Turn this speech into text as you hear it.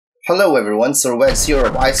Hello everyone, Sir Wegs here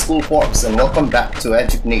of iSchool Forms and welcome back to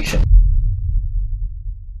EducNation.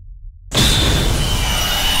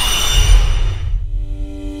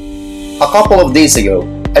 A couple of days ago,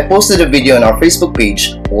 I posted a video on our Facebook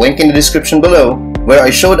page, link in the description below, where I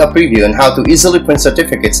showed a preview on how to easily print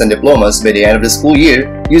certificates and diplomas by the end of the school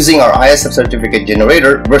year using our ISF certificate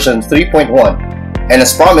generator version 3.1. And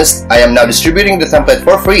as promised, I am now distributing the template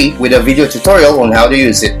for free with a video tutorial on how to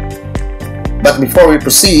use it. But before we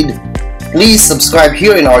proceed, please subscribe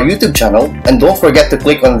here in our YouTube channel and don't forget to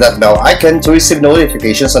click on that bell icon to receive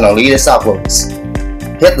notifications on our latest uploads.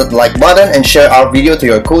 Hit that like button and share our video to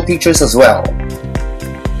your co-teachers as well.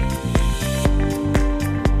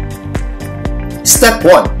 Step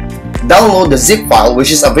 1. Download the zip file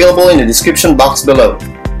which is available in the description box below.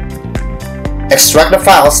 Extract the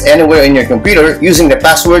files anywhere in your computer using the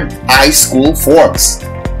password iSchoolForms.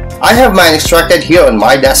 I have mine extracted here on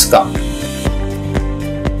my desktop.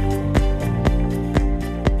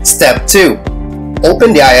 Step 2.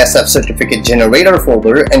 Open the ISF Certificate Generator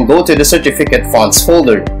folder and go to the Certificate Fonts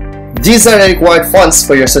folder. These are the required fonts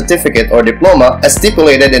for your certificate or diploma as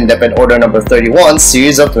stipulated in DepEd Order No. 31,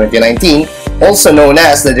 Series of 2019, also known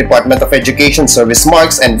as the Department of Education Service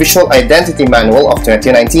Marks and Visual Identity Manual of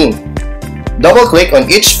 2019. Double-click on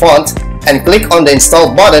each font and click on the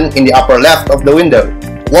Install button in the upper left of the window.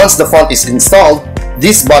 Once the font is installed,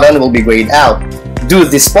 this button will be grayed out. Do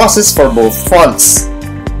this process for both fonts.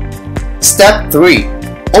 Step 3.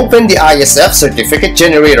 Open the ISF Certificate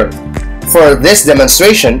Generator. For this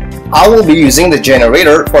demonstration, I will be using the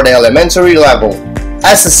generator for the elementary level.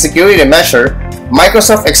 As a security measure,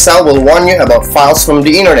 Microsoft Excel will warn you about files from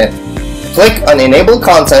the internet. Click on Enable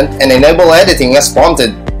Content and Enable Editing as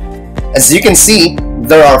prompted. As you can see,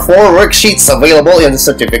 there are 4 worksheets available in the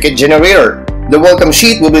certificate generator. The welcome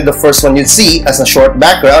sheet will be the first one you'd see as a short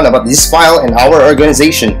background about this file and our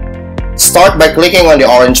organization. Start by clicking on the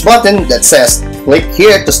orange button that says click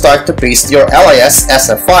here to start to paste your LIS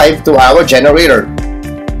SF5 to our generator.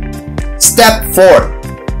 Step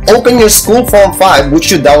 4. Open your School Form 5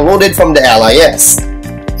 which you downloaded from the LIS.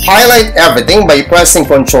 Highlight everything by pressing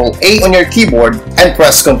Ctrl A on your keyboard and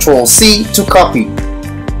press Ctrl C to copy.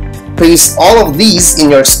 Paste all of these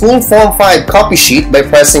in your School Form 5 copy sheet by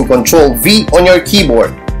pressing Ctrl V on your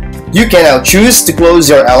keyboard. You can now choose to close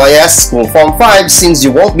your LIS School Form 5 since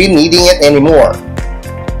you won't be needing it anymore.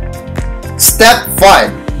 Step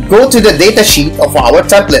 5. Go to the data sheet of our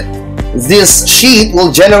template. This sheet will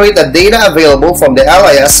generate the data available from the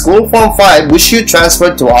LIS School Form 5 which you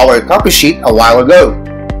transferred to our copy sheet a while ago.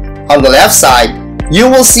 On the left side, you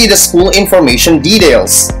will see the school information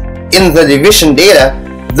details. In the division data,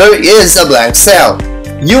 there is a blank cell.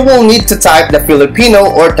 You will need to type the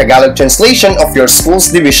Filipino or Tagalog translation of your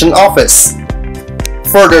school's division office.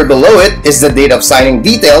 Further below it is the date of signing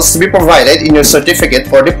details to be provided in your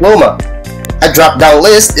certificate or diploma. A drop-down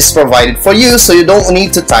list is provided for you so you don't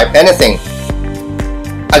need to type anything.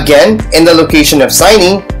 Again, in the location of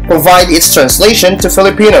signing, provide its translation to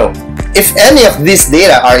Filipino. If any of these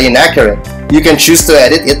data are inaccurate, you can choose to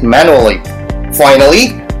edit it manually.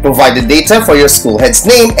 Finally, provide the data for your school head's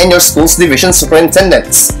name and your school's division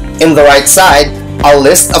superintendents. In the right side, a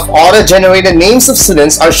list of auto-generated names of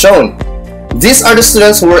students are shown. These are the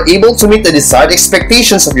students who were able to meet the desired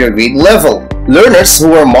expectations of your grade level. Learners who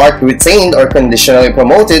were marked retained or conditionally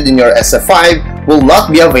promoted in your SF5 will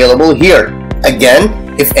not be available here. Again,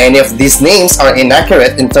 if any of these names are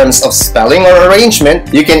inaccurate in terms of spelling or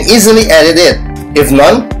arrangement, you can easily edit it. If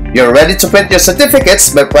none, you're ready to print your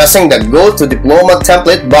certificates by pressing the Go to Diploma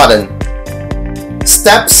Template button.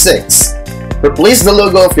 Step 6. Replace the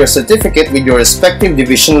logo of your certificate with your respective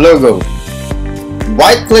division logo.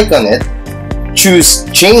 Right-click on it, choose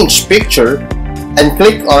Change Picture, and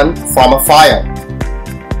click on From a File.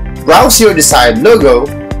 Browse your desired logo,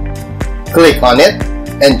 click on it,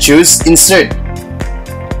 and choose Insert.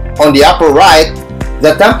 On the upper right,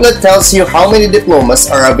 the template tells you how many diplomas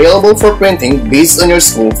are available for printing based on your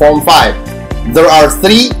School Form 5. There are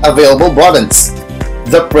 3 available buttons.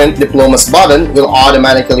 The Print Diplomas button will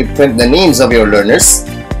automatically print the names of your learners.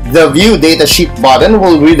 The View Data Sheet button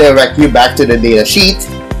will redirect you back to the data sheet.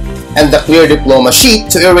 And the Clear Diploma sheet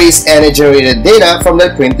to erase any generated data from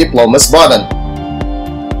the Print Diplomas button.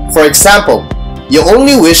 For example, you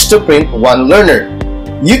only wish to print one learner.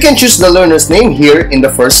 You can choose the learner's name here in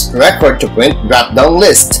the first Record to Print drop-down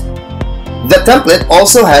list. The template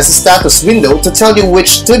also has a status window to tell you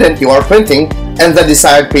which student you are printing and the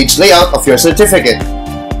desired page layout of your certificate.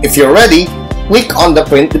 If you're ready, click on the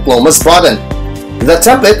Print Diplomas button. The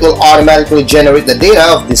template will automatically generate the data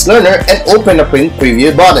of this learner and open a Print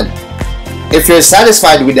Preview button. If you're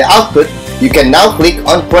satisfied with the output, you can now click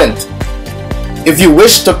on Print. If you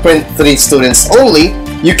wish to print 3 students only,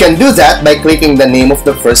 you can do that by clicking the name of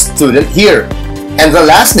the first student here and the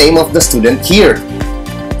last name of the student here.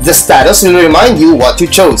 The status will remind you what you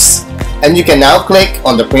chose, and you can now click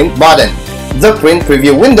on the Print button. The Print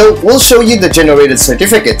Preview window will show you the generated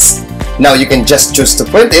certificates. Now you can just choose to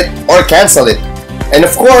print it or cancel it. And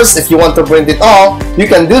of course, if you want to print it all, you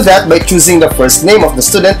can do that by choosing the first name of the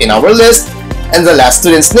student in our list and the last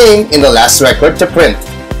student's name in the last record to print.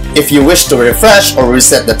 If you wish to refresh or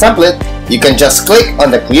reset the template, you can just click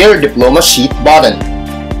on the Clear Diploma Sheet button.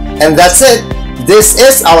 And that's it! This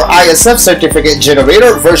is our ISF Certificate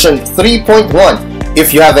Generator version 3.1.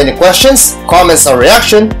 If you have any questions, comments, or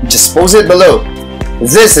reaction, just post it below.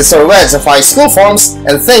 This is Sir Weds of iSchoolForms,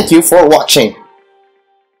 and thank you for watching.